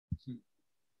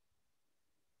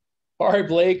All right,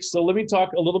 Blake. So let me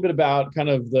talk a little bit about kind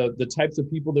of the types of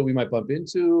people that we might bump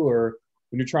into, or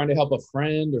when you're trying to help a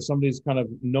friend or somebody's kind of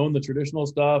known the traditional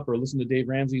stuff, or listen to Dave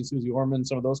Ramsey and Susie Orman,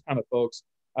 some of those kind of folks.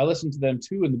 I listened to them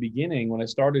too in the beginning when I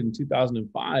started in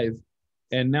 2005.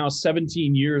 And now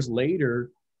 17 years later,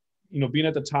 being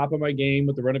at the top of my game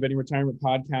with the Renovating Retirement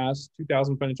podcast,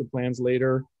 2,000 financial plans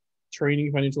later,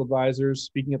 training financial advisors,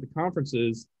 speaking at the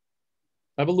conferences,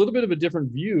 I have a little bit of a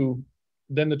different view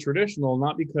than the traditional,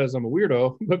 not because I'm a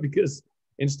weirdo, but because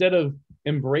instead of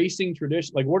embracing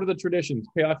tradition, like what are the traditions?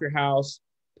 Pay off your house,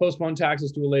 postpone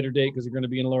taxes to a later date because you're going to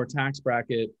be in a lower tax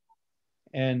bracket,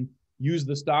 and use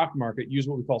the stock market, use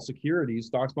what we call securities,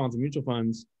 stocks, bonds, and mutual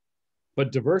funds,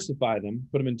 but diversify them,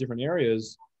 put them in different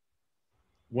areas.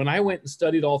 When I went and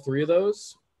studied all three of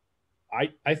those,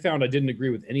 I found I didn't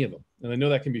agree with any of them. And I know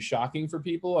that can be shocking for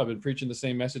people. I've been preaching the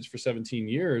same message for 17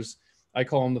 years. I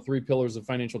call them the three pillars of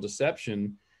financial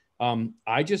deception.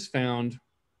 I just found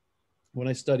when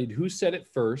I studied who said it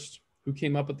first, who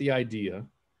came up with the idea,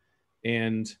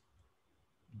 and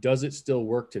does it still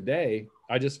work today?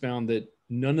 I just found that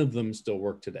none of them still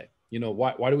work today.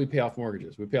 Why do we pay off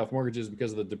mortgages? We pay off mortgages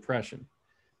because of the Depression.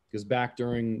 Because back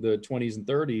during the 20s and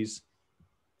 30s,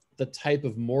 the type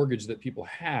of mortgage that people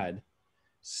had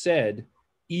said,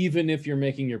 even if you're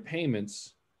making your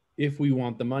payments, if we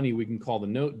want the money, we can call the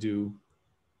note due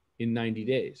in 90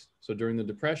 days. So during the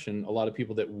Depression, a lot of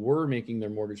people that were making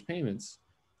their mortgage payments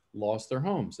lost their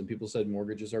homes, and people said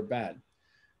mortgages are bad.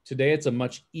 Today, it's a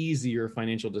much easier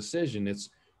financial decision. It's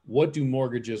what do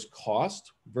mortgages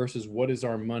cost versus what is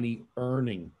our money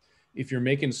earning? If you're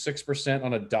making 6%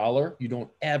 on a dollar, you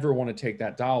don't ever want to take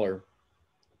that dollar,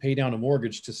 pay down a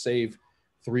mortgage to save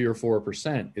 3 or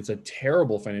 4%. It's a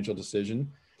terrible financial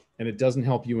decision, and it doesn't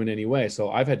help you in any way. So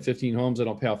I've had 15 homes. I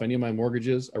don't pay off any of my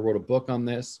mortgages. I wrote a book on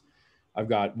this. I've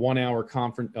got 1 hour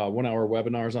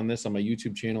webinars on this on my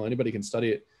YouTube channel. Anybody can study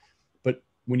it. But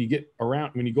when you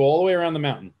go all the way around the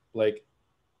mountain, like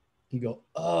you go,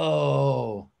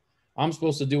 oh, I'm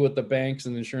supposed to do what the banks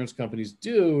and insurance companies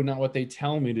do, not what they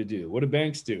tell me to do. What do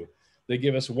banks do? They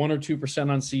give us 1 or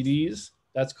 2% on CDs.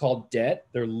 That's called debt.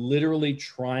 They're literally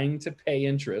trying to pay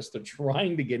interest. They're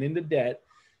trying to get into debt.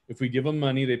 If we give them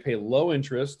money, they pay low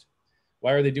interest.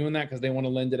 Why are they doing that? Because they want to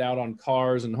lend it out on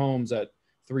cars and homes at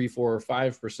 3, 4, or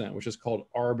 5%, which is called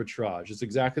arbitrage. It's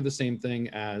exactly the same thing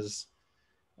as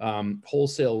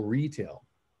wholesale retail.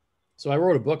 So I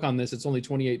wrote a book on this. It's only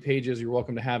 28 pages. You're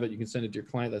welcome to have it. You can send it to your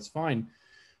client. That's fine.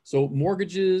 So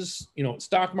mortgages,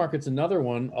 stock market's another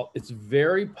one. It's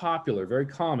very popular, very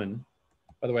common.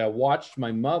 By the way, I watched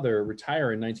my mother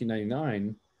retire in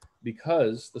 1999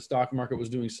 because the stock market was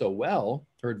doing so well.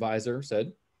 Her advisor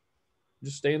said,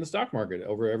 just stay in the stock market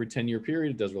over every 10-year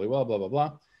period. It does really well, blah, blah,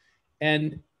 blah.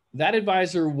 And that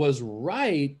advisor was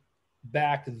right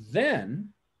back then,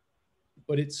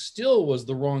 but it still was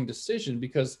the wrong decision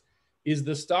because is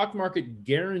the stock market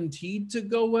guaranteed to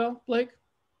go well, Blake?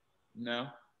 No.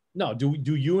 No.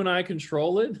 Do you and I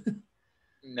control it?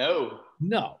 No.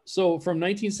 No. So from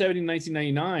 1970 to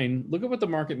 1999, look at what the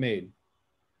market made.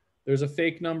 There's a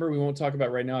fake number we won't talk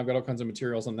about right now. I've got all kinds of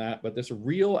materials on that, but this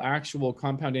real actual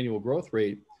compound annual growth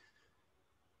rate,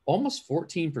 almost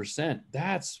 14%.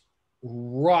 That's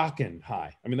rocking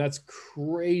high. I mean, that's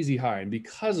crazy high. And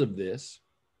because of this,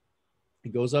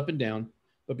 it goes up and down.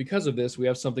 But because of this, we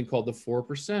have something called the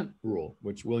 4% rule,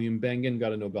 which William Bengen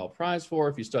got a Nobel Prize for.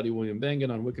 If you study William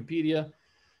Bengen on Wikipedia,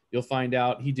 you'll find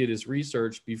out he did his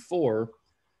research before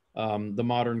the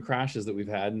modern crashes that we've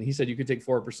had. And he said you could take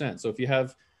 4%. So if you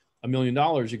have $1 million,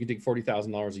 you can take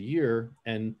 $40,000 a year.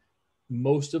 And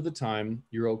most of the time,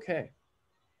 you're okay.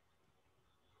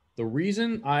 The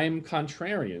reason I'm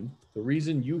contrarian, the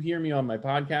reason you hear me on my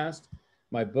podcast,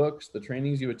 my books, the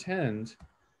trainings you attend,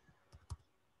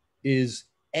 is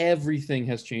everything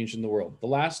has changed in the world. The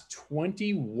last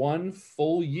 21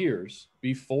 full years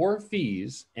before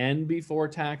fees and before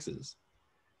taxes,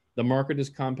 the market is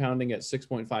compounding at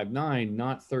 6.59,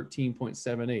 not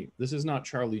 13.78. This is not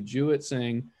Charlie Jewett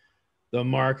saying the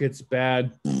market's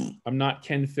bad. I'm not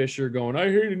Ken Fisher going, I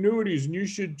hate annuities and you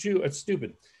should too. It's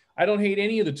stupid. I don't hate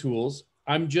any of the tools.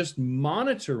 I'm just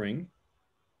monitoring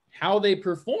how they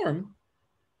perform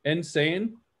and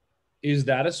saying, is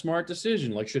that a smart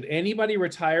decision? Like, should anybody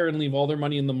retire and leave all their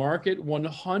money in the market?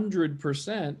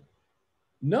 100%.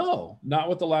 No, not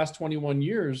with the last 21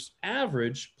 years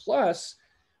average. Plus,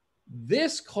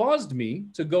 this caused me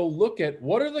to go look at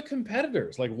what are the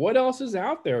competitors? Like, what else is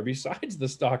out there besides the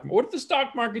stock? What if the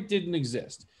stock market didn't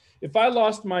exist? If I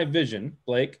lost my vision,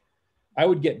 Blake, I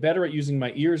would get better at using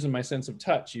my ears and my sense of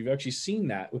touch. You've actually seen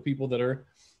that with people that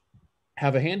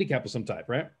have a handicap of some type,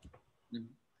 right? Mm-hmm.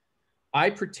 I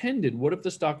pretended, what if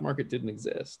the stock market didn't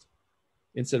exist?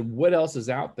 And said, what else is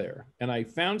out there? And I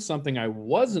found something I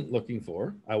wasn't looking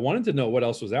for. I wanted to know what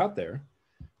else was out there.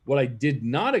 What I did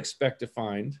not expect to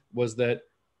find was that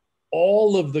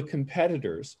all of the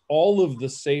competitors, all of the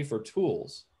safer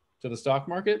tools to the stock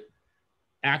market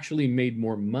actually made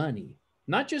more money,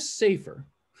 not just safer,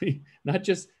 not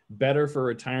just better for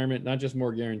retirement, not just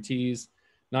more guarantees,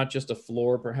 not just a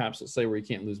floor, perhaps, let's say, where you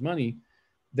can't lose money.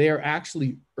 They are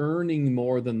actually earning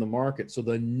more than the market. So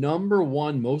the number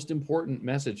one most important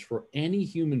message for any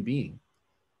human being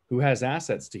who has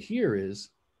assets to hear is,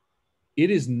 it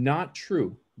is not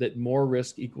true that more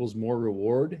risk equals more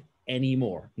reward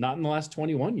anymore. Not in the last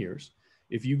 21 years.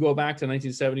 If you go back to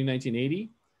 1970,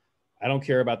 1980, I don't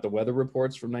care about the weather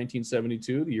reports from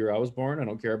 1972, the year I was born. I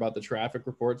don't care about the traffic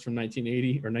reports from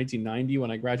 1980 or 1990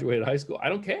 when I graduated high school. I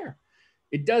don't care.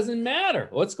 It doesn't matter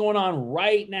what's going on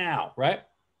right now, right?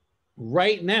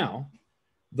 Right now,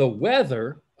 the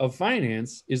weather of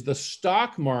finance is the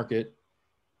stock market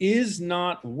is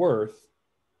not worth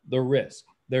the risk.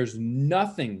 There's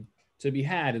nothing to be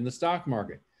had in the stock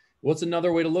market. What's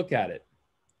another way to look at it?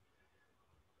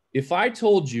 If I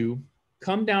told you,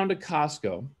 come down to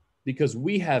Costco, because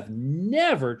we have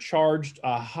never charged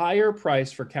a higher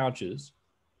price for couches.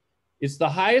 It's the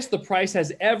highest the price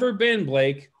has ever been,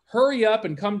 Blake. Hurry up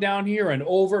and come down here and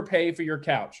overpay for your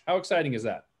couch. How exciting is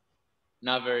that?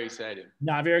 Not very exciting.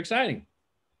 Not very exciting.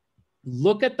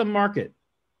 Look at the market.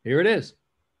 Here it is.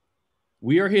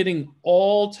 We are hitting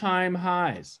all-time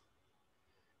highs.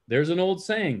 There's an old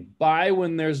saying, buy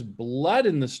when there's blood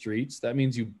in the streets. That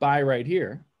means you buy right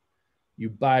here.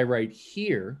 You buy right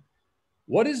here.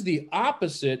 What is the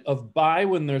opposite of buy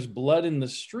when there's blood in the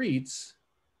streets?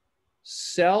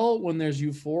 Sell when there's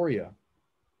euphoria.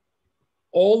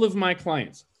 All of my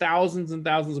clients, thousands and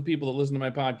thousands of people that listen to my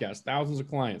podcast, thousands of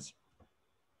clients,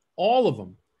 all of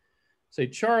them say,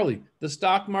 Charlie, the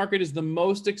stock market is the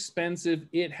most expensive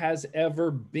it has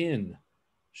ever been.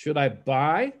 Should I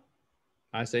buy?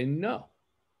 I say, no.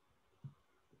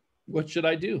 What should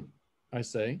I do? I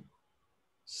say,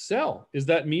 sell. Is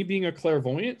that me being a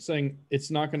clairvoyant saying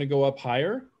it's not going to go up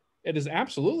higher? It is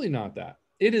absolutely not that.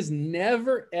 It has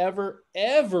never, ever,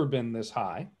 ever been this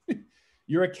high.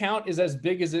 Your account is as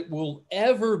big as it will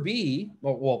ever be.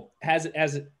 Well,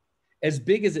 as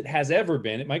big as it has ever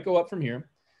been. It might go up from here.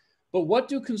 But what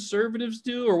do conservatives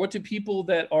do? Or what do people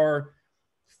that are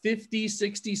 50,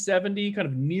 60, 70, kind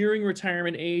of nearing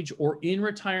retirement age or in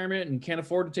retirement and can't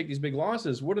afford to take these big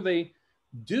losses? What do they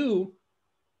do?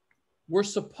 We're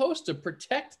supposed to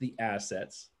protect the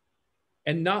assets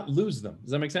and not lose them.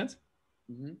 Does that make sense?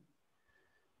 Mm-hmm.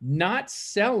 Not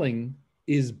selling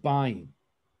is buying.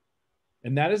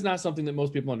 And that is not something that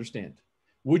most people understand.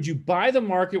 Would you buy the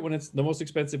market when it's the most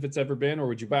expensive it's ever been? Or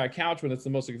would you buy a couch when it's the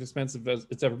most expensive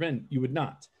it's ever been? You would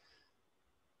not.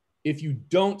 If you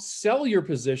don't sell your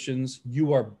positions,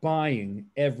 you are buying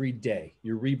every day.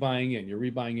 You're rebuying in, you're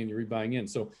rebuying in, you're rebuying in.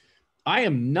 So I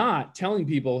am not telling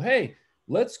people, hey,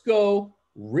 let's go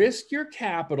risk your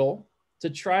capital to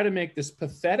try to make this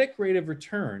pathetic rate of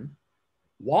return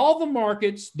while the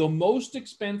market's the most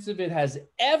expensive it has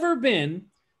ever been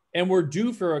and we're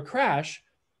due for a crash.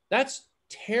 That's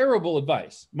terrible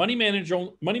advice. Money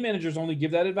managers only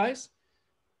give that advice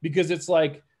because it's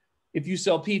like, if you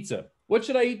sell pizza, what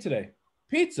should I eat today?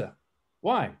 Pizza.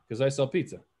 Why? Because I sell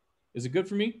pizza. Is it good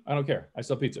for me? I don't care. I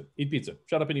sell pizza. Eat pizza.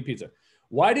 Shut up and eat pizza.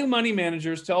 Why do money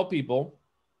managers tell people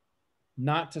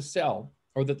not to sell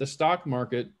or that the stock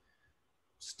market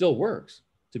still works?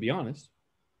 To be honest,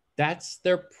 that's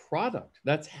their product.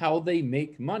 That's how they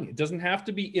make money. It doesn't have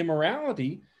to be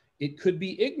immorality. It could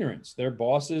be ignorance. Their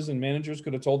bosses and managers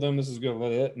could have told them this is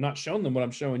good, not shown them what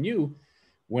I'm showing you.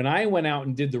 When I went out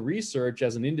and did the research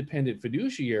as an independent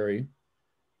fiduciary,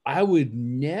 I would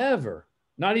never,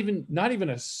 not even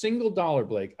a single dollar,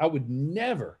 Blake, I would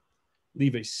never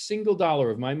leave a single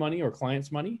dollar of my money or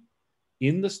clients' money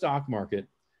in the stock market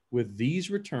with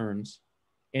these returns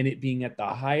and it being at the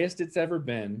highest it's ever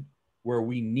been where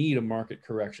we need a market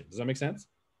correction. Does that make sense?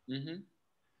 Mm-hmm.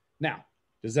 Now,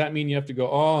 does that mean you have to go,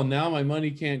 oh, now my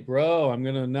money can't grow? I'm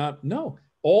going to not. No,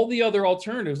 all the other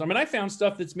alternatives. I mean, I found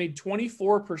stuff that's made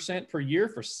 24% per year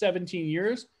for 17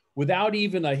 years without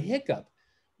even a hiccup.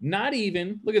 Not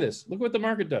even, look at this. Look what the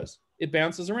market does. It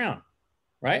bounces around,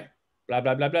 right? Blah,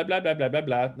 blah, blah, blah, blah, blah, blah, blah,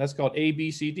 blah. That's called A,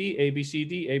 B, C, D, A, B, C,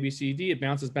 D, A, B, C, D. It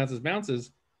bounces, bounces,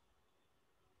 bounces.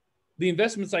 The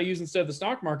investments I use instead of the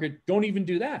stock market don't even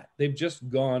do that. They've just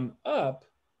gone up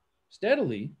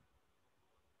steadily,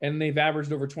 and they've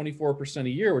averaged over 24% a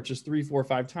year, which is 3, 4,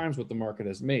 5 times what the market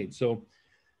has made. So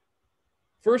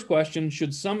First question,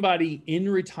 should somebody in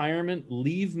retirement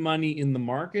leave money in the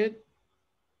market?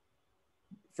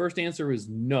 First answer is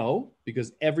no,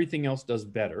 because everything else does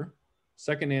better.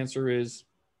 Second answer is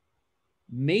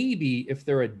maybe if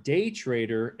they're a day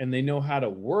trader and they know how to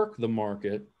work the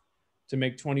market to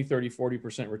make 20, 30,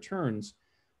 40% returns,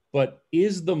 but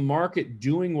is the market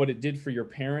doing what it did for your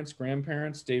parents,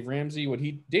 grandparents, Dave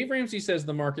Ramsey? Dave Ramsey says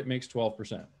the market makes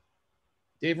 12%.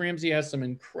 Dave Ramsey has some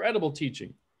incredible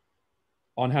teaching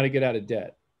on how to get out of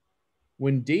debt.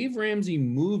 When Dave Ramsey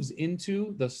moves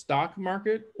into the stock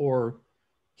market or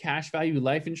cash value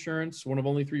life insurance, one of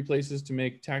only 3 places to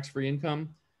make tax-free income,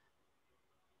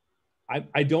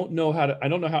 I don't know how to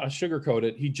sugarcoat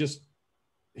it.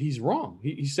 He's wrong.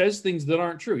 He says things that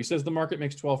aren't true. He says the market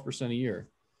makes 12% a year.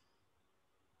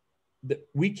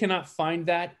 We cannot find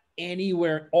that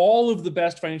anywhere. All of the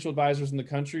best financial advisors in the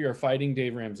country are fighting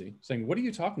Dave Ramsey, saying, what are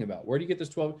you talking about? Where do you get this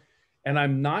 12? And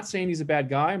I'm not saying he's a bad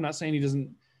guy. I'm not saying he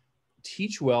doesn't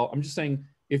teach well. I'm just saying,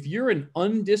 if you're an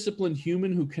undisciplined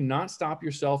human who cannot stop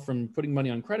yourself from putting money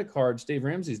on credit cards, Dave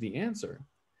Ramsey is the answer.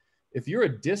 If you're a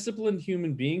disciplined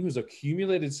human being who's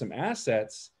accumulated some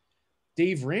assets,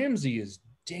 Dave Ramsey is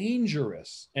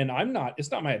dangerous. And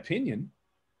it's not my opinion.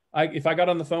 If I got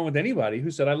on the phone with anybody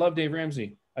who said, I love Dave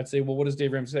Ramsey, I'd say, well, what does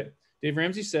Dave Ramsey say? Dave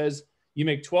Ramsey says, you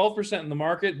make 12% in the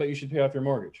market, but you should pay off your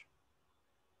mortgage.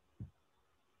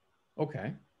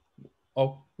 Okay.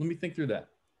 Oh, let me think through that.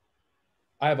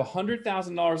 I have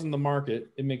 $100,000 in the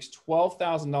market. It makes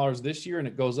 $12,000 this year, and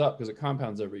it goes up because it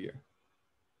compounds every year.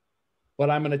 But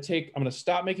I'm going to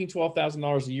stop making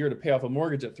 $12,000 a year to pay off a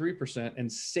mortgage at 3%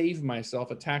 and save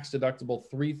myself a tax deductible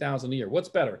 $3,000 a year. What's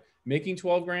better, making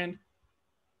 12 grand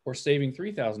or saving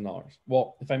 $3,000?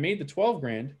 Well, if I made the 12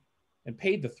 grand and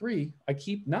paid the 3, I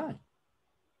keep 9.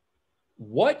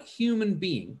 What human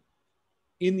being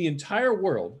in the entire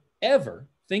world ever,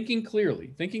 thinking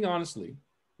clearly, thinking honestly,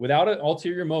 without an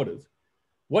ulterior motive,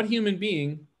 what human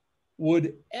being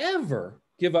would ever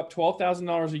give up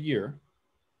 $12,000 a year,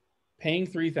 paying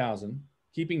 $3,000,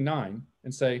 keeping 9,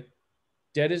 and say,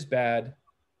 debt is bad,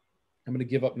 I'm going to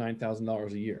give up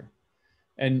 $9,000 a year?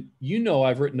 And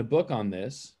I've written a book on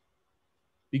this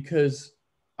because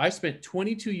I spent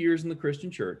 22 years in the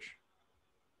Christian church,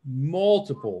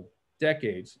 multiple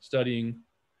decades studying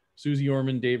Susie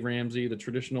Orman, Dave Ramsey, the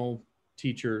traditional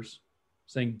teachers,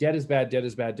 saying debt is bad, debt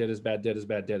is bad, debt is bad, debt is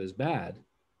bad, debt is bad.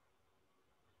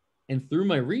 And through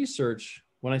my research,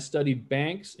 when I studied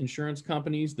banks, insurance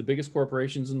companies, the biggest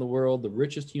corporations in the world, the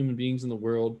richest human beings in the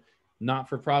world,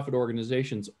 not-for-profit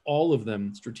organizations, all of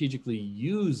them strategically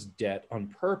use debt on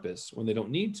purpose when they don't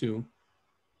need to,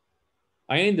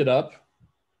 I ended up,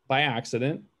 by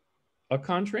accident, a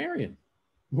contrarian.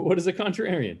 What is a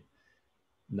contrarian?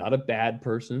 Not a bad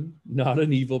person, not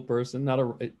an evil person,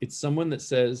 it's someone that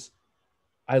says,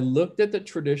 I looked at the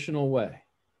traditional way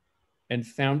and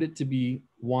found it to be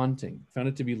wanting, found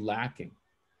it to be lacking,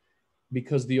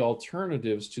 because the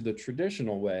alternatives to the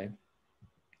traditional way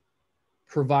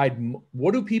provide,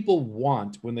 what do people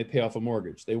want when they pay off a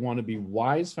mortgage? They want to be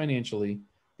wise financially.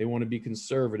 They want to be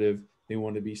conservative. They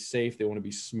want to be safe. They want to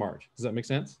be smart. Does that make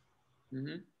sense?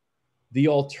 Mm-hmm. The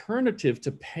alternative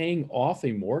to paying off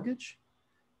a mortgage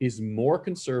is more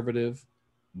conservative,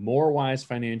 more wise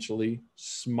financially,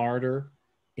 smarter.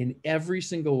 In every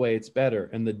single way, it's better.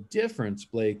 And the difference,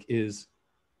 Blake, is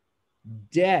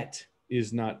debt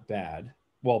is not bad.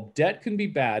 Well, debt can be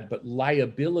bad, but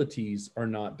liabilities are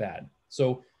not bad.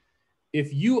 So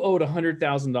if you owed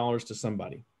 $100,000 to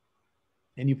somebody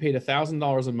and you paid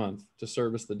 $1,000 a month to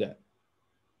service the debt,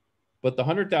 but the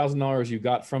 $100,000 you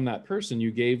got from that person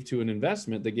you gave to an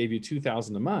investment that gave you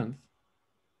 $2,000 a month,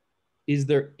 is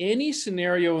there any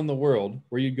scenario in the world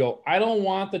where you go, I don't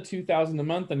want the $2,000 a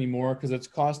month anymore because it's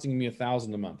costing me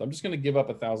 $1,000 a month. I'm just going to give up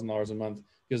 $1,000 a month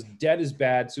because debt is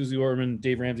bad. Susie Orman,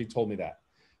 Dave Ramsey told me that.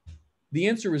 The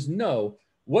answer is no.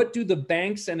 What do the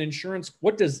banks and insurance,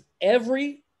 what does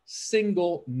every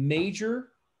single major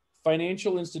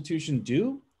financial institution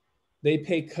do? They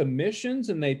pay commissions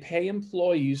and they pay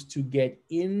employees to get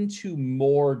into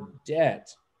more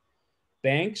debt.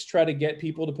 Banks try to get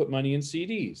people to put money in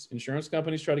CDs. Insurance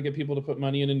companies try to get people to put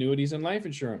money in annuities and life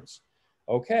insurance.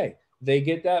 Okay, they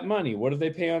get that money. What do they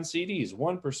pay on CDs?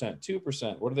 1%,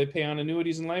 2%. What do they pay on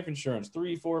annuities and life insurance?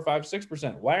 3, 4, 5,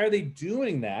 6%. Why are they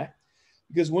doing that?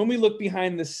 Because when we look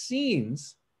behind the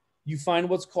scenes, you find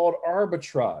what's called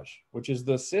arbitrage, which is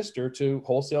the sister to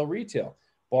wholesale retail.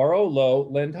 Borrow low,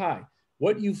 lend high.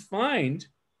 What you find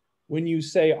when you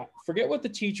say, forget what the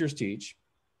teachers teach,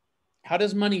 how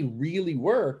does money really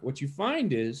work? What you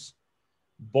find is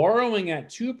borrowing at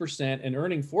 2% and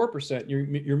earning 4%,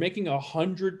 you're making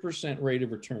 100% rate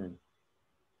of return.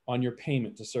 on your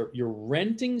payment to serve. You're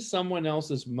renting someone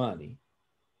else's money,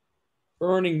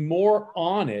 earning more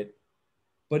on it.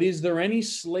 But is there any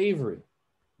slavery?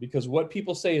 Because what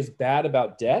people say is bad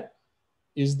about debt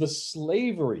is the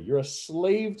slavery. You're a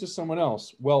slave to someone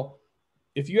else. Well,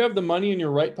 if you have the money in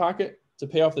your right pocket to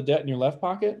pay off the debt in your left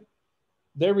pocket,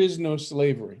 there is no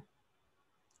slavery.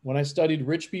 When I studied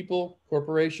rich people,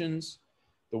 corporations,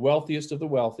 the wealthiest of the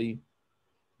wealthy,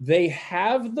 they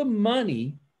have the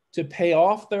money to pay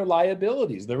off their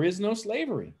liabilities. There is no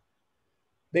slavery.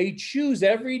 They choose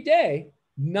every day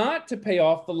not to pay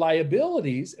off the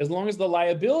liabilities as long as the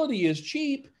liability is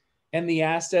cheap and the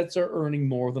assets are earning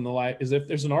more than the liability. As if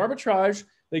there's an arbitrage,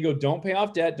 they go, don't pay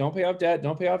off debt, don't pay off debt,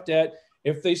 don't pay off debt.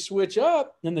 If they switch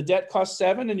up and the debt costs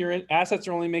 7 and your assets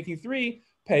are only making 3,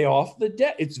 pay off the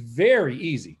debt. It's very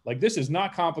easy. Like, this is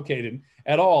not complicated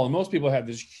at all. And most people have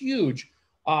this huge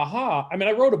aha. I mean,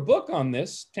 I wrote a book on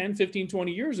this 10, 15,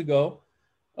 20 years ago.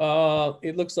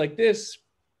 It looks like this.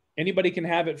 Anybody can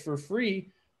have it for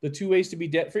free. The 2 ways to be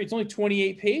debt free. It's only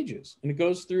 28 pages. And it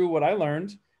goes through what I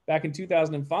learned back in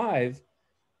 2005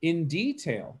 in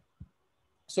detail.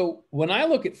 So when I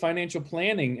look at financial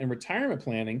planning and retirement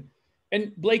planning,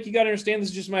 and Blake, you got to understand, this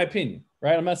is just my opinion,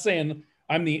 right? I'm not saying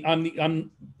I'm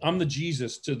the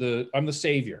Jesus I'm the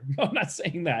savior. I'm not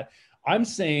saying that. I'm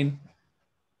saying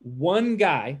one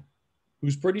guy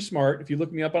who's pretty smart. If you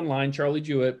look me up online, Charlie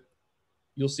Jewett,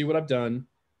 you'll see what I've done.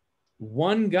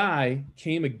 One guy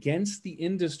came against the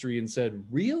industry and said,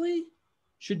 really?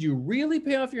 Should you really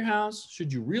pay off your house?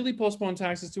 Should you really postpone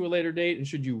taxes to a later date? And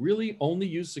should you really only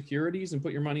use securities and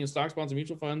put your money in stocks, bonds, and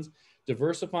mutual funds,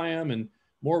 diversify them, and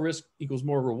more risk equals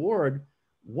more reward?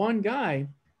 One guy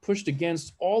pushed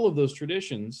against all of those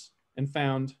traditions and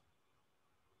found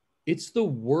it's the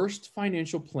worst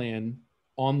financial plan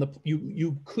on the,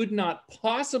 you could not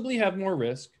possibly have more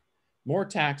risk, more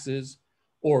taxes,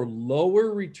 or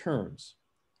lower returns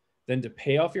than to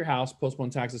pay off your house,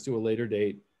 postpone taxes to a later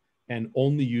date, and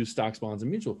only use stocks, bonds, and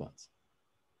mutual funds.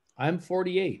 I'm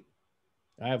 48.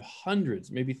 I have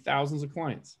hundreds, maybe thousands of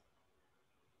clients.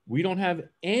 We don't have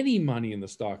any money in the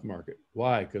stock market.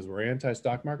 Why? Because we're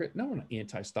anti-stock market? No, we're not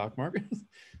anti-stock market.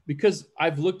 Because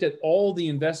I've looked at all the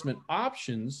investment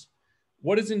options.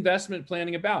 What is investment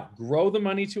planning about? Grow the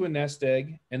money to a nest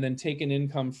egg and then take an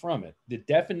income from it. The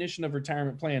definition of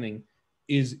retirement planning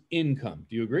is income.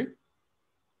 Do you agree?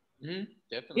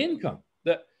 Definitely. Income.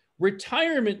 The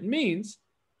retirement means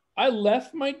I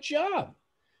left my job.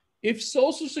 If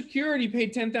Social Security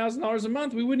paid $10,000 a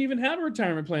month, we wouldn't even have a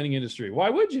retirement planning industry. Why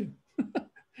would you?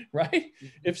 Right?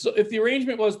 If the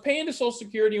arrangement was pay into Social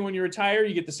Security, when you retire,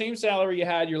 you get the same salary you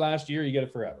had your last year, you get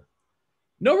it forever.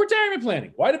 No retirement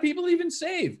planning. Why do people even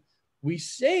save? We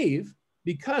save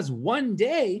because one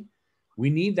day we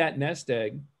need that nest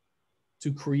egg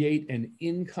to create an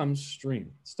income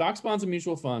stream. Stocks, bonds, and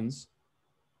mutual funds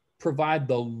provide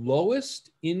the lowest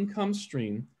income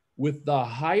stream with the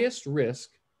highest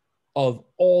risk of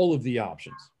all of the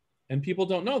options. And people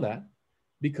don't know that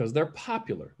because they're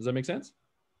popular. Does that make sense?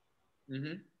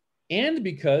 Mm-hmm. And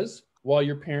because while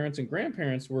your parents and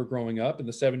grandparents were growing up in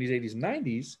the 70s, 80s, and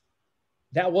 90s,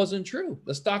 that wasn't true.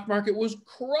 The stock market was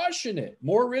crushing it.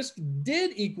 More risk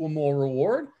did equal more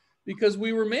reward because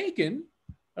we were making,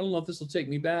 I don't know if this will take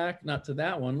me back, not to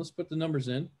that one. Let's put the numbers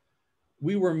in.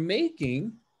 We were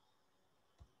making,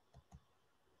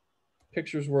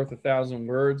 pictures worth 1,000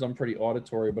 words. I'm pretty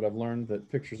auditory, but I've learned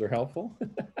that pictures are helpful.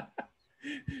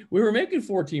 We were making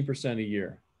 14% a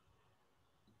year.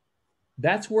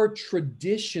 That's where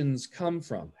traditions come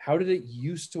from. How did it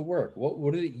used to work?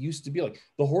 What did it used to be like?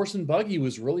 The horse and buggy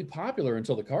was really popular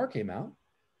until the car came out.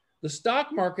 The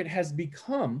stock market has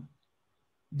become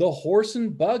the horse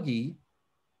and buggy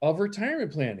of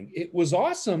retirement planning. It was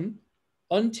awesome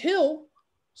until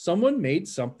someone made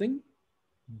something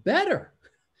better.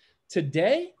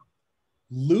 Today,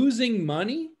 losing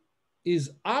money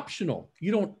is optional.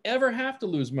 You don't ever have to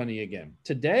lose money again.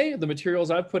 Today, the materials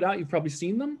I've put out, you've probably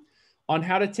seen them, on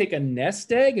how to take a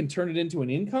nest egg and turn it into an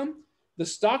income. The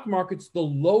stock market's the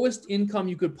lowest income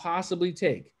you could possibly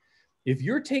take. If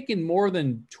you're taking more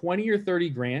than 20 or 30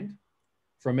 grand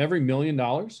from every $1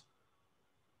 million,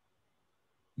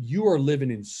 you are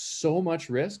living in so much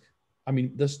risk. I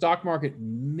mean, the stock market,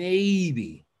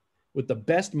 maybe with the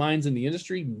best minds in the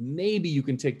industry, maybe you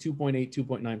can take 2.8,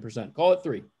 2.9%. Call it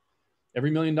 3.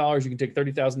 Every $1 million, you can take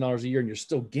 $30,000 a year and you're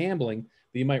still gambling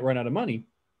that you might run out of money.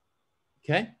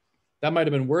 Okay? That might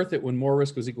have been worth it when more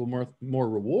risk was equal more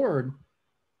reward.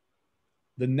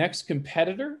 The next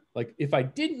competitor, like if I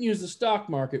didn't use the stock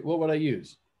market, what would I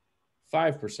use?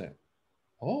 5%.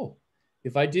 Oh,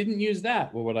 if I didn't use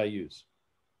that, what would I use?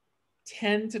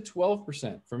 10 to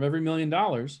 12%. From every $1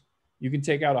 million, you can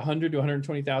take out $100,000 to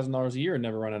 $120,000 a year and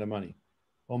never run out of money.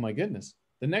 Oh my goodness.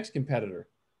 The next competitor,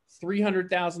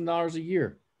 $300,000 a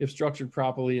year if structured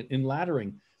properly in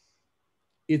laddering.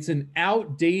 It's an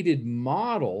outdated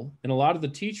model. And a lot of the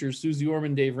teachers, Susie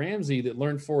Orman, Dave Ramsey, that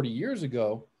learned 40 years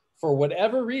ago, for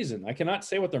whatever reason, I cannot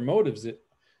say what their motives is.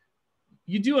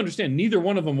 You do understand, neither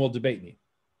one of them will debate me.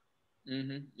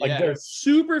 Mm-hmm. Yeah. Like they're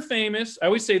super famous. I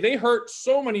always say they hurt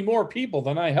so many more people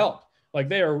than I helped. Like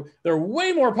they're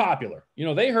way more popular. You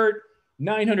know, they hurt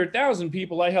 900,000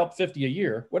 people. I help 50 a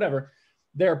year, whatever.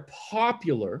 They're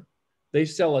popular. They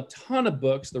sell a ton of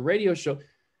books, the radio show.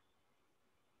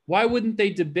 Why wouldn't they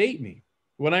debate me?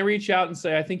 When I reach out and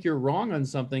say, I think you're wrong on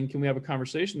something, can we have a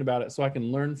conversation about it so I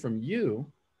can learn from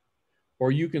you,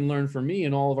 or you can learn from me,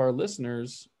 and all of our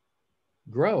listeners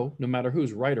grow, no matter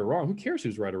who's right or wrong? Who cares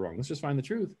who's right or wrong? Let's just find the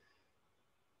truth.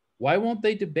 Why won't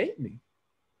they debate me?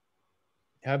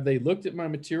 Have they looked at my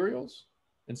materials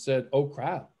and said, oh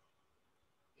crap,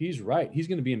 he's right. He's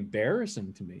going to be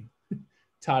embarrassing to me.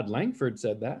 Todd Langford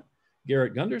said that.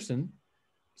 Garrett Gunderson,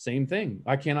 same thing.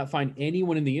 I cannot find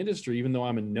anyone in the industry, even though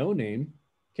I'm a no name,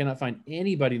 cannot find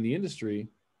anybody in the industry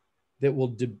that will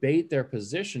debate their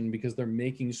position because they're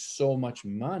making so much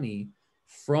money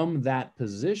from that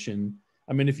position.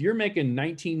 I mean, if you're making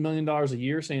 $19 million a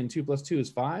year saying 2 + 2 is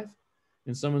 5,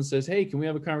 and someone says, hey, can we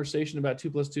have a conversation about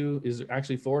 2 + 2 is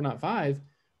actually 4, not 5?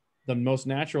 The most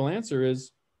natural answer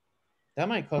is, that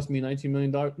might cost me $19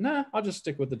 million. Nah, I'll just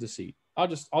stick with the deceit. I'll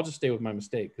just stay with my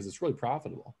mistake because it's really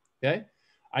profitable. Okay.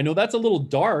 I know that's a little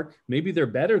dark. Maybe they're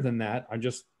better than that.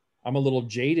 I'm a little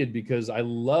jaded because I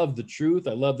love the truth.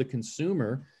 I love the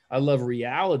consumer. I love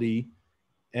reality,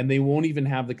 and they won't even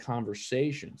have the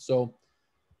conversation. So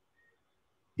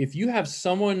if you have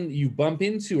someone you bump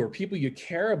into or people you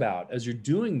care about as you're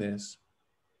doing this,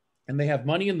 and they have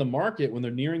money in the market when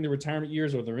they're nearing the retirement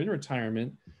years, or they're in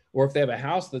retirement, or if they have a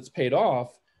house that's paid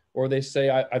off, or they say,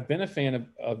 I've been a fan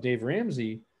of Dave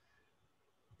Ramsey,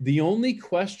 the only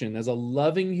question, as a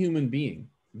loving human being,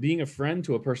 being a friend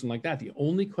to a person like that, the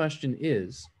only question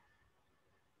is,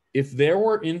 if there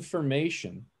were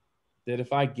information that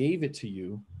if I gave it to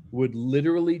you would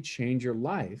literally change your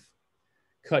life,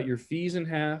 cut your fees in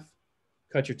half,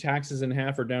 cut your taxes in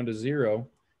half or down to zero,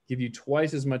 give you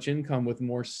twice as much income with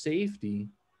more safety,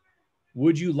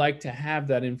 would you like to have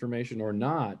that information or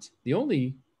not? The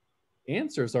only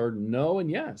answers are no and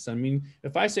yes. I mean,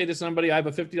 if I say to somebody, I have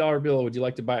a $50 bill, would you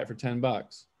like to buy it for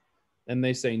 $10? And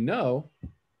they say no,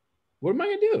 what am I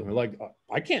going to do? Like,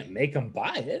 I can't make them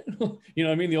buy it. You know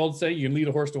what I mean? The old saying, you can lead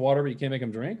a horse to water, but you can't make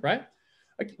them drink, right?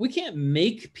 Like, we can't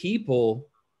make people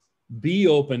be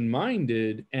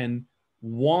open-minded and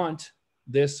want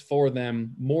this for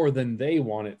them more than they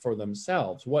want it for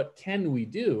themselves. What can we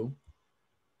do?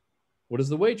 What does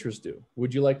the waitress do?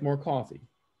 Would you like more coffee?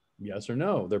 Yes or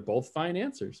no? They're both fine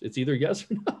answers. It's either yes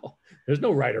or no. There's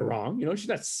no right or wrong. You know, she's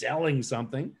not selling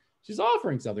something. She's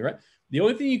offering something, right? The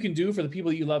only thing you can do for the people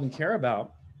that you love and care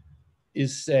about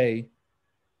is say,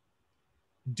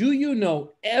 do you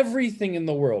know everything in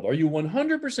the world? Are you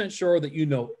 100% sure that you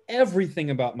know everything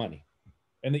about money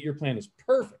and that your plan is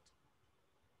perfect?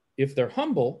 If they're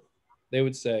humble, they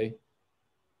would say,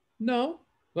 no,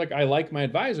 like, I like my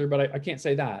advisor, but I can't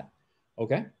say that.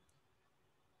 Okay.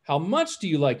 How much do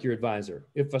you like your advisor?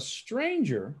 If a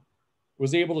stranger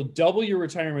was able to double your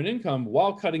retirement income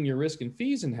while cutting your risk and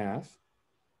fees in half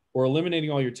or eliminating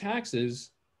all your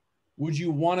taxes, would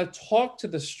you want to talk to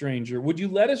the stranger? Would you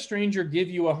let a stranger give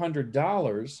you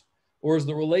 $100, or is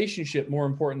the relationship more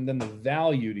important than the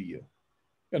value to you?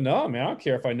 No, man, I don't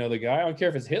care if I know the guy. I don't care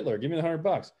if it's Hitler. Give me the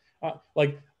 $100.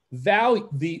 Value,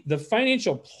 the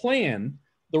financial plan,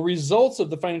 the results of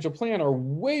the financial plan are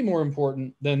way more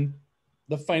important than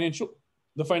the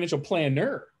financial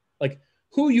planner. Like,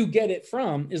 who you get it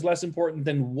from is less important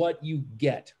than what you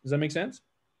get. Does that make sense?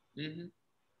 Mm-hmm.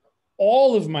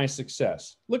 All of my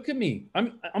success, look at me.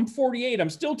 I'm 48. I'm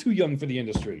still too young for the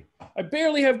industry. I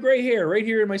barely have gray hair right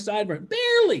here in my sideburn.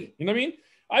 Barely. You know what I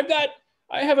mean?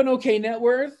 I have an okay net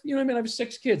worth. You know what I mean? I have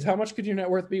 6 kids. How much could your net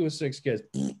worth be with 6 kids?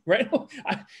 Right?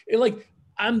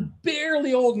 I'm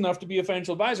barely old enough to be a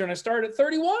financial advisor, and I started at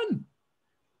 31.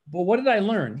 But what did I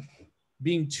learn?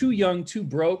 Being too young, too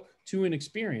broke, too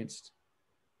inexperienced.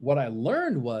 What I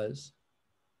learned was,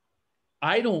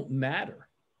 I don't matter.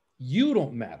 You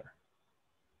don't matter.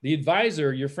 The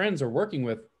advisor your friends are working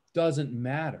with doesn't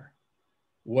matter.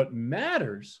 What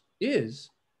matters is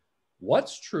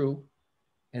what's true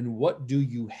and what do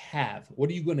you have? What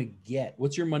are you going to get?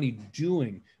 What's your money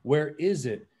doing? Where is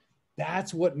it?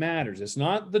 That's what matters. It's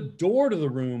not the door to the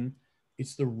room.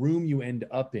 It's the room you end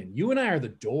up in. You and I are the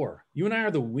door. You and I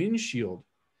are the windshield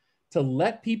to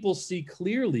let people see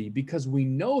clearly, because we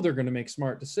know they're going to make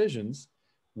smart decisions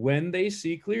when they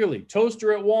see clearly.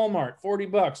 Toaster at Walmart,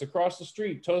 $40 across the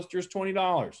street. Toaster's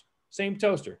 $20. Same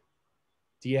toaster.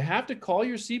 Do you have to call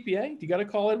your CPA? Do you got to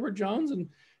call Edward Jones and,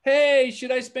 hey,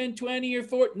 should I spend 20 or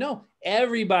 40? No,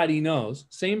 everybody knows.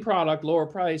 Same product, lower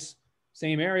price,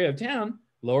 same area of town.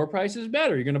 Lower price is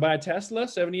better. You're going to buy a Tesla,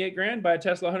 78 grand, buy a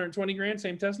Tesla, 120 grand,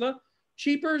 same Tesla.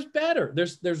 Cheaper is better.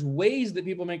 There's ways that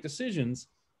people make decisions.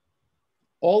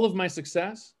 All of my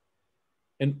success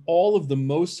and all of the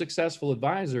most successful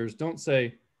advisors don't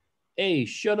say, hey,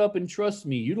 shut up and trust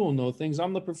me. You don't know things.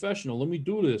 I'm the professional. Let me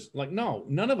do this. Like, no,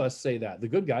 none of us say that. The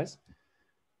good guys,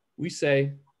 we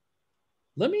say,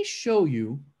 let me show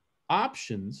you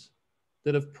options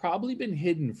that have probably been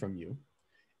hidden from you.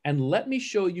 And let me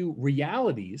show you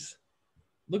realities.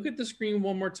 Look at the screen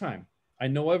one more time. I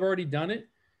know I've already done it.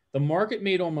 The market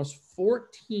made almost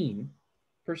 14%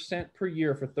 per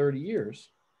year for 30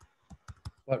 years.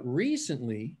 But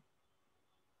recently,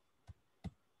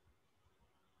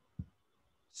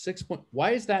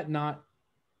 why is that not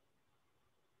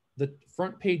the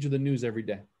front page of the news every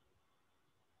day?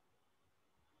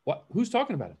 What? Who's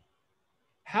talking about it?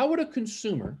 How would a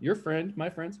consumer, your friend, my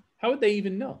friends, how would they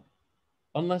even know?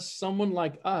 Unless someone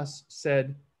like us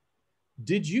said,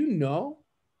 did you know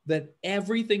that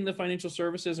everything the financial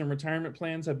services and retirement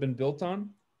plans have been built on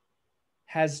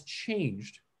has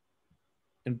changed?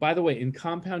 And by the way, in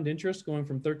compound interest going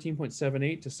from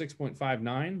 13.78 to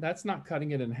 6.59, that's not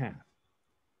cutting it in half.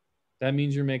 That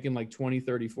means you're making like 20,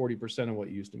 30, 40% of what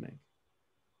you used to make.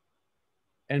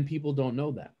 And people don't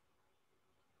know that.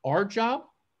 Our job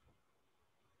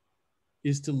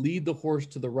is to lead the horse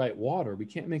to the right water. We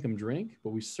can't make them drink,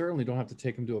 but we certainly don't have to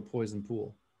take them to a poison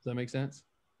pool. Does that make sense?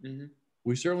 Mm-hmm.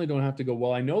 We certainly don't have to go,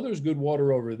 well, I know there's good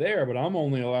water over there, but I'm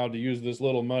only allowed to use this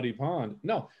little muddy pond.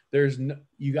 No,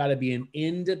 you got to be an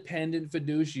independent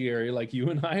fiduciary like you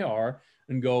and I are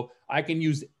and go, I can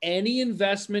use any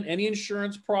investment, any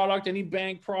insurance product, any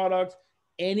bank product,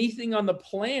 anything on the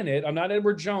planet. I'm not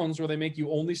Edward Jones where they make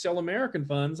you only sell American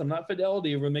funds. I'm not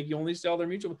Fidelity where they make you only sell their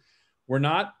mutual. We're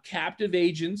not captive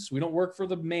agents. We don't work for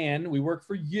the man. We work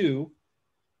for you.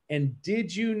 And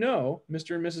did you know,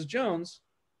 Mr. and Mrs. Jones,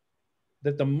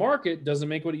 that the market doesn't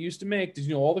make what it used to make? Did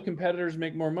you know all the competitors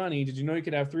make more money? Did you know you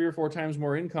could have 3 or 4 times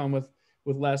more income with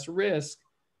less risk?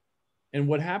 And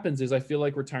what happens is I feel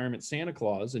like retirement Santa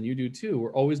Claus, and you do too.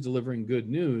 We're always delivering good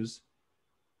news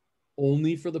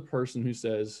only for the person who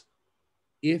says,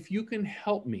 if you can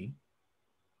help me,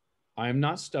 I'm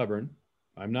not stubborn,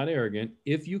 I'm not arrogant.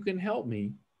 If you can help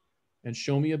me and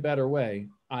show me a better way,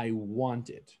 I want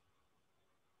it.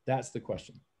 That's the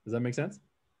question. Does that make sense?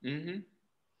 Mm-hmm.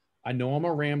 I know I'm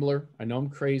a rambler. I know I'm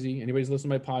crazy. Anybody's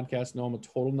listening to my podcast know I'm a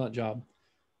total nut job.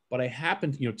 But I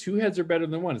happen to, 2 heads are better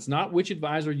than one. It's not which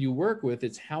advisor you work with.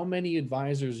 It's how many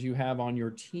advisors you have on your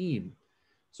team.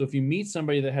 So if you meet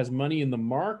somebody that has money in the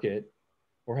market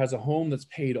or has a home that's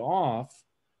paid off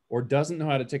or doesn't know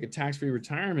how to take a tax-free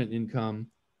retirement income,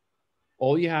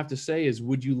 all you have to say is,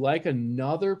 would you like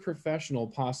another professional,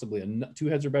 possibly? 2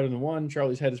 heads are better than one.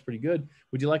 Charlie's head is pretty good.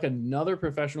 Would you like another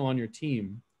professional on your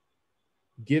team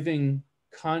giving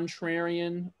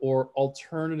contrarian or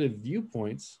alternative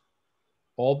viewpoints,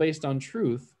 all based on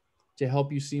truth, to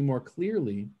help you see more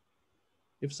clearly?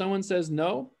 If someone says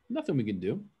no, nothing we can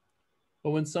do.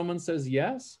 But when someone says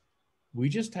yes, we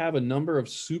just have a number of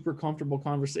super comfortable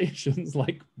conversations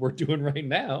like we're doing right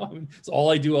now. I mean, it's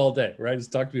all I do all day, right? Is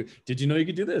talk to you. Did you know you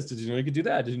could do this? Did you know you could do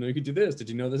that? Did you know you could do this? Did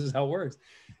you know this is how it works?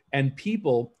 And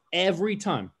people, every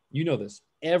time, you know this,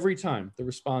 every time the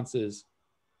response is,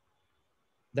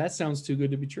 that sounds too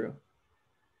good to be true.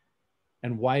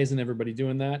 And why isn't everybody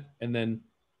doing that? And then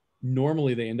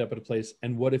normally they end up at a place,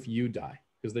 and what if you die?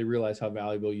 Because they realize how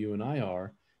valuable you and I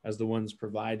are as the ones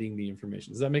providing the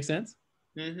information. Does that make sense?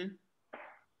 Mm-hmm.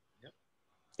 Yep.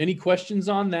 Any questions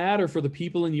on that, or for the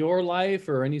people in your life,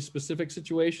 or any specific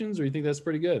situations, or you think that's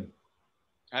pretty good?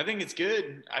 I think it's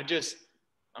good.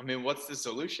 What's the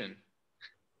solution?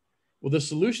 Well, the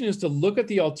solution is to look at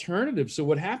the alternative. So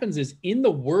what happens is, in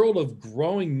the world of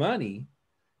growing money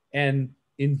and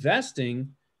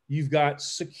investing, you've got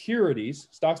securities,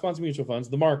 stocks, bonds, mutual funds,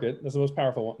 the market. That's the most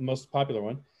powerful one, most popular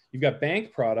one. You've got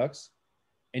bank products,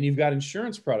 and you've got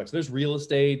insurance products. There's real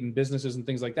estate and businesses and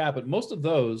things like that. But most of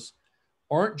those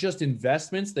aren't just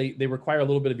investments. They require a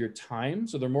little bit of your time.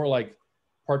 So they're more like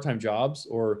part-time jobs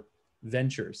or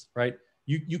ventures, right?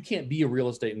 You can't be a real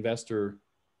estate investor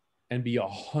and be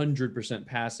 100%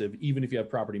 passive. Even if you have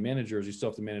property managers, you still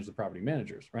have to manage the property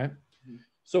managers, right? Mm-hmm.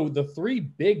 So the 3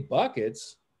 big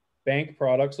buckets bank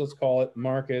products, let's call it,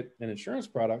 market and insurance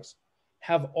products,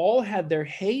 have all had their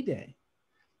heyday.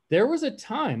 There was a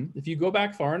time, if you go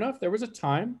back far enough, there was a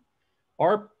time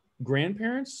our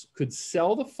grandparents could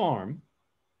sell the farm,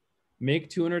 make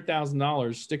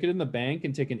 $200,000, stick it in the bank,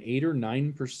 and take an 8 or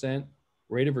 9%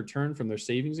 rate of return from their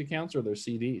savings accounts or their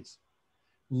CDs.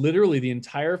 Literally, the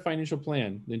entire financial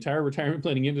plan, the entire retirement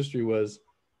planning industry was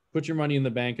put your money in the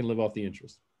bank and live off the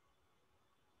interest.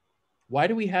 Why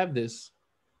do we have this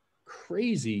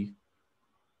crazy,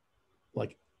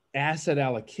 like, asset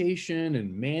allocation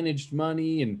and managed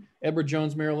money and Edward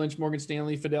Jones, Merrill Lynch, Morgan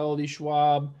Stanley, Fidelity,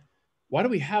 Schwab? Why do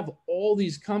we have all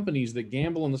these companies that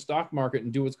gamble in the stock market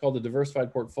and do what's called a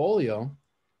diversified portfolio?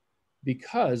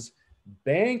 Because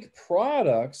bank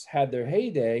products had their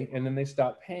heyday and then they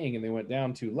stopped paying and they went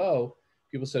down too low.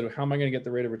 People said, well, how am I going to get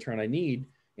the rate of return I need?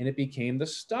 And it became the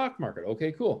stock market.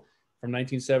 Okay, cool. From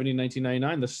 1970 to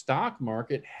 1999, the stock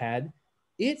market had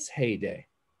its heyday,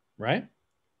 right?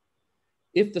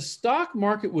 If the stock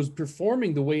market was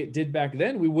performing the way it did back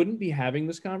then, we wouldn't be having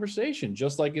this conversation.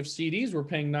 Just like if CDs were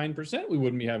paying 9%, we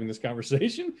wouldn't be having this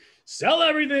conversation. Sell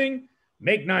everything,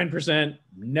 make 9%,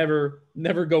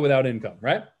 never go without income,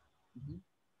 right? Mm-hmm.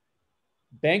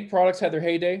 Bank products had their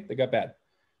heyday, they got bad.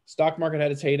 Stock market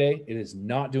had its heyday, it is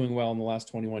not doing well in the last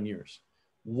 21 years.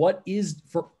 What is,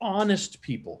 for honest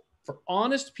people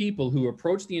who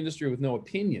approach the industry with no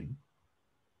opinion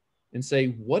and say,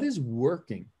 what is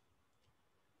working?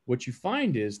 What you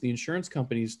find is the insurance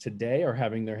companies today are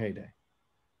having their heyday.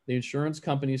 The insurance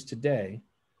companies today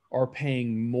are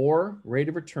paying more rate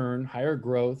of return, higher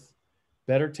growth,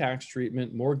 better tax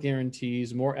treatment, more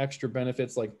guarantees, more extra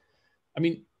benefits. Like, I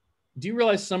mean, do you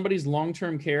realize somebody's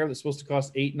long-term care that's supposed to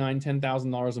cost $8,000, $9,000,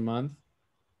 $10,000 a month?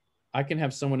 I can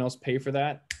have someone else pay for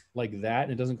that like that,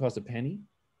 and it doesn't cost a penny.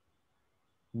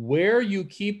 Where you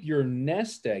keep your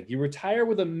nest egg, you retire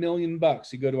with $1 million.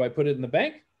 You go, do I put it in the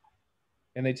bank?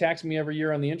 And they tax me every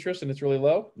year on the interest and it's really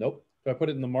low? Nope. Do I put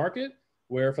it in the market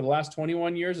where for the last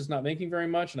 21 years it's not making very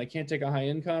much and I can't take a high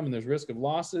income and there's risk of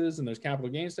losses and there's capital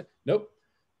gains? Nope.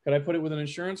 Could I put it with an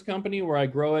insurance company where I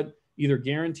grow it either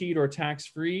guaranteed or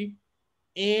tax-free?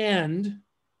 And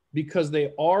because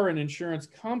they are an insurance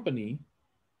company,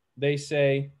 they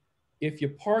say, if you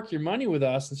park your money with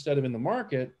us instead of in the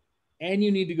market and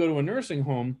you need to go to a nursing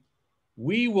home,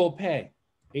 we will pay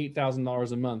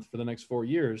 $8,000 a month for the next 4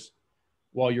 years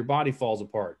while your body falls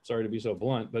apart. Sorry to be so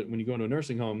blunt, but when you go into a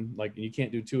nursing home, like you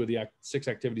can't do 2 of the 6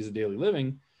 activities of daily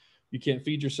living, you can't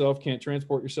feed yourself, can't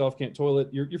transport yourself, can't toilet,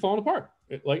 you're falling apart.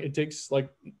 It takes, like,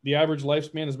 the average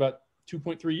lifespan is about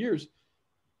 2.3 years.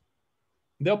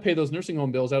 They'll pay those nursing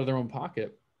home bills out of their own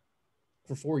pocket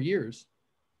for 4 years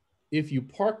if you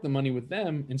park the money with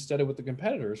them instead of with the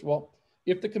competitors. Well,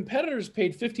 if the competitors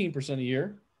paid 15% a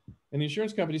year and the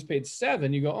insurance companies paid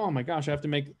 7%, you go, oh my gosh, I have to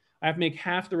make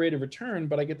half the rate of return,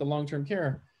 but I get the long-term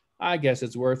care. I guess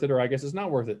it's worth it, or I guess it's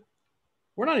not worth it.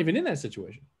 We're not even in that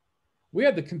situation. We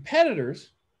have the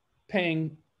competitors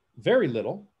paying very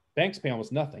little. Banks pay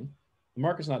almost nothing. The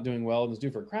market's not doing well and it's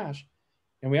due for a crash.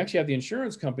 And we actually have the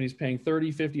insurance companies paying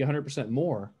 30, 50, 100%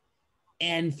 more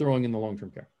and throwing in the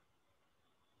long-term care.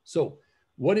 So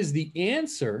what is the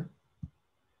answer?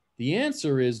 The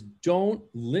answer is don't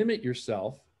limit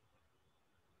yourself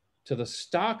to the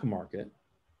stock market,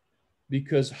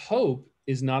 because hope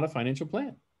is not a financial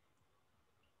plan.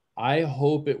 I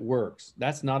hope it works.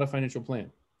 That's not a financial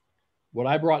plan. What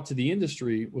I brought to the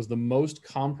industry was the most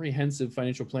comprehensive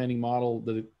financial planning model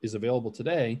that is available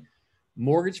today.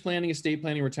 Mortgage planning, estate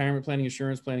planning, retirement planning,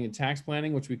 insurance planning, and tax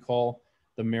planning, which we call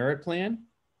the merit plan,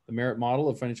 the merit model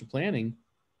of financial planning.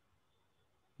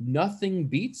 Nothing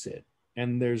beats it.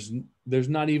 And there's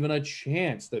not even a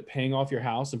chance that paying off your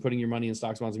house and putting your money in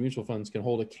stocks, bonds, and mutual funds can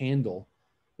hold a candle.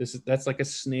 That's like a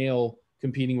snail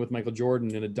competing with Michael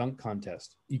Jordan in a dunk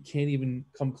contest. You can't even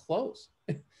come close.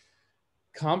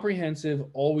 Comprehensive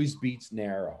always beats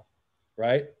narrow,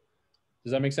 right?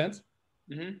 Does that make sense?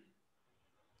 Mm-hmm.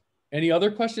 Any other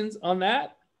questions on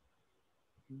that?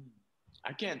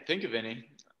 I can't think of any.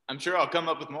 I'm sure I'll come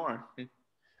up with more.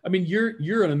 I mean,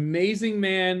 you're an amazing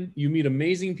man. You meet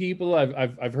amazing people.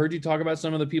 I've heard you talk about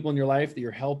some of the people in your life that you're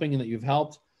helping and that you've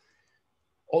helped.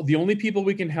 Oh, the only people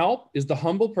we can help is the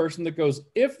humble person that goes,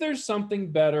 if there's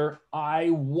something better, I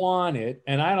want it,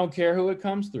 and I don't care who it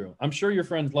comes through. I'm sure your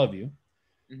friends love you.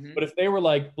 Mm-hmm. But if they were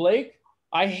like, Blake,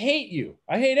 I hate you.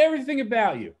 I hate everything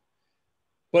about you.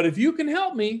 But if you can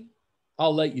help me,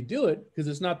 I'll let you do it, because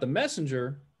it's not the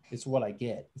messenger, it's what I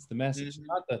get. It's the message.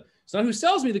 Mm-hmm. It's not who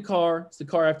sells me the car. It's the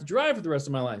car I have to drive for the rest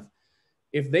of my life.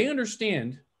 If they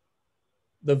understand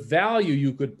the value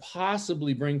you could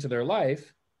possibly bring to their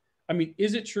life, I mean,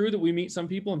 is it true that we meet some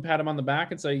people and pat them on the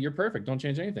back and say, you're perfect, don't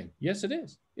change anything? Yes, it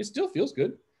is. It still feels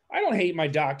good. I don't hate my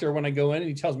doctor when I go in and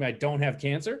he tells me I don't have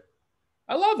cancer.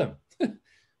 I love him.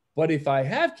 But if I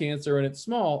have cancer and it's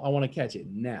small, I want to catch it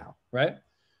now, right?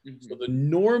 Mm-hmm. So the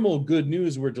normal good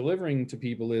news we're delivering to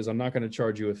people is I'm not going to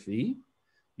charge you a fee.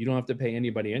 You don't have to pay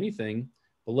anybody anything,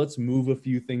 but let's move a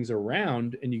few things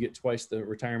around and you get twice the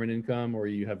retirement income, or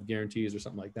you have guarantees or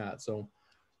something like that. So,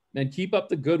 man, keep up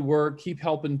the good work. Keep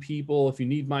helping people. If you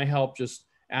need my help, just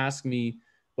ask me.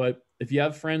 But if you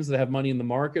have friends that have money in the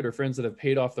market or friends that have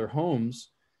paid off their homes,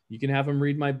 you can have them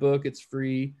read my book. It's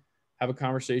free. Have a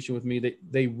conversation with me.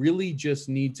 They really just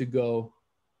need to go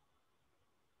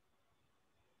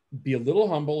be a little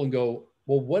humble and go,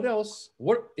 well, what else?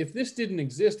 What if this didn't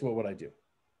exist? What would I do?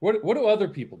 What do other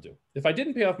people do? If I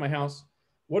didn't pay off my house,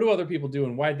 what do other people do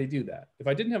and why did they do that? If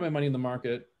I didn't have my money in the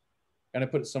market and I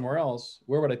put it somewhere else,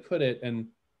 where would I put it? And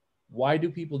why do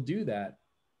people do that?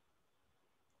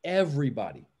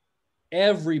 Everybody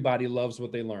loves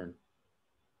what they learn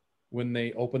when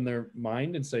they open their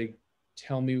mind and say,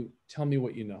 tell me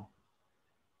what you know.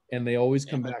 And they always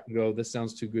come back and go, this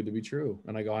sounds too good to be true.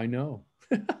 And I go, I know.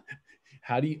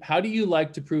 How do you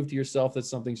like to prove to yourself that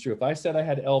something's true? If I said I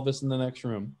had Elvis in the next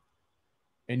room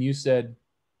and you said,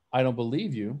 I don't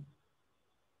believe you,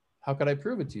 how could I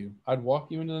prove it to you? I'd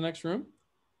walk you into the next room.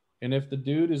 And if the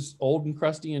dude is old and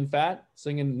crusty and fat,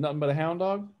 singing nothing but a hound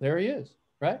dog, there he is,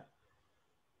 right?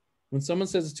 When someone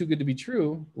says it's too good to be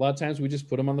true, a lot of times we just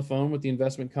put them on the phone with the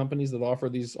investment companies that offer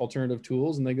these alternative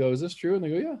tools. And they go, is this true? And they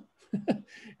go, yeah.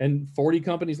 And 40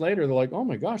 companies later, they're like, oh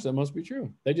my gosh, that must be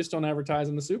true. They just don't advertise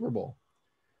in the Super Bowl.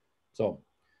 So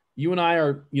you and I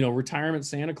are, retirement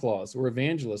Santa Claus. We're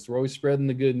evangelists. We're always spreading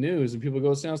the good news. And people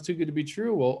go, it sounds too good to be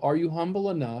true. Well, are you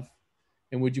humble enough?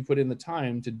 And would you put in the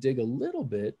time to dig a little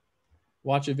bit,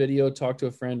 watch a video, talk to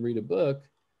a friend, read a book?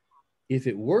 If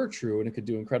it were true and it could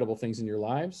do incredible things in your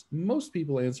lives, most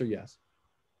people answer yes.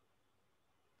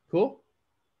 Cool?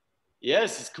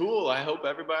 Yes, it's cool. I hope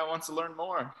everybody wants to learn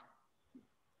more.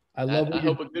 I hope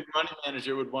a good money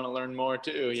manager would want to learn more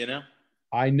too,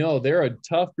 I know they're a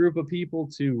tough group of people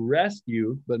to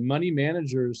rescue, but money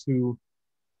managers who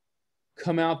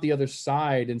come out the other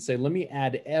side and say, let me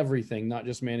add everything, not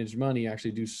just manage money,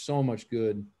 actually do so much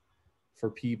good for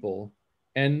people.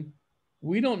 And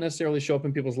we don't necessarily show up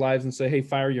in people's lives and say, hey,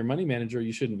 fire your money manager.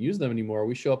 You shouldn't use them anymore.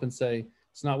 We show up and say,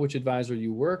 it's not which advisor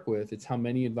you work with. It's how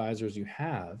many advisors you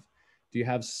have. Do you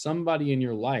have somebody in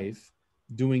your life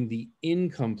doing the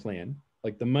income plan,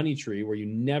 like the money tree, where you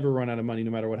never run out of money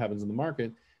no matter what happens in the market?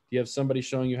 Do you have somebody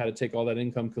showing you how to take all that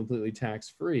income completely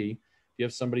tax-free? Do you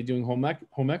have somebody doing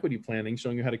home equity planning,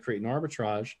 showing you how to create an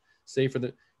arbitrage, say for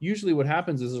the, usually what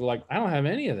happens is they're like, I don't have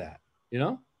any of that,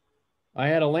 I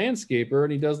had a landscaper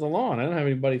and he does the lawn. I don't have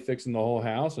anybody fixing the whole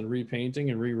house and repainting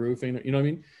and re-roofing, you know what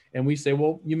I mean? And we say,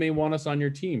 well, you may want us on your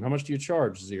team. How much do you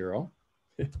charge? $0.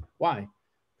 Why?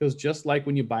 Because just like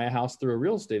when you buy a house through a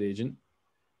real estate agent,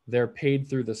 they're paid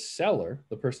through the seller,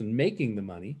 the person making the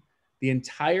money. The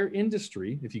entire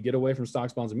industry, if you get away from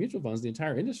stocks, bonds, and mutual funds, the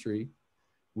entire industry,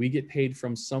 we get paid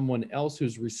from someone else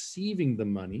who's receiving the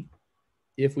money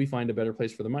if we find a better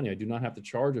place for the money. I do not have to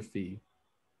charge a fee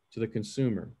to the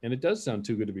consumer. And it does sound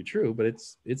too good to be true, but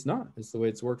it's not. It's the way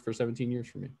it's worked for 17 years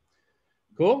for me.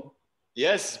 Cool?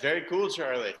 Yes, very cool,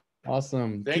 Charlie.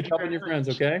 Awesome. Keep helping your friends,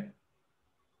 okay?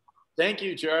 Thank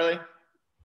you, Charlie.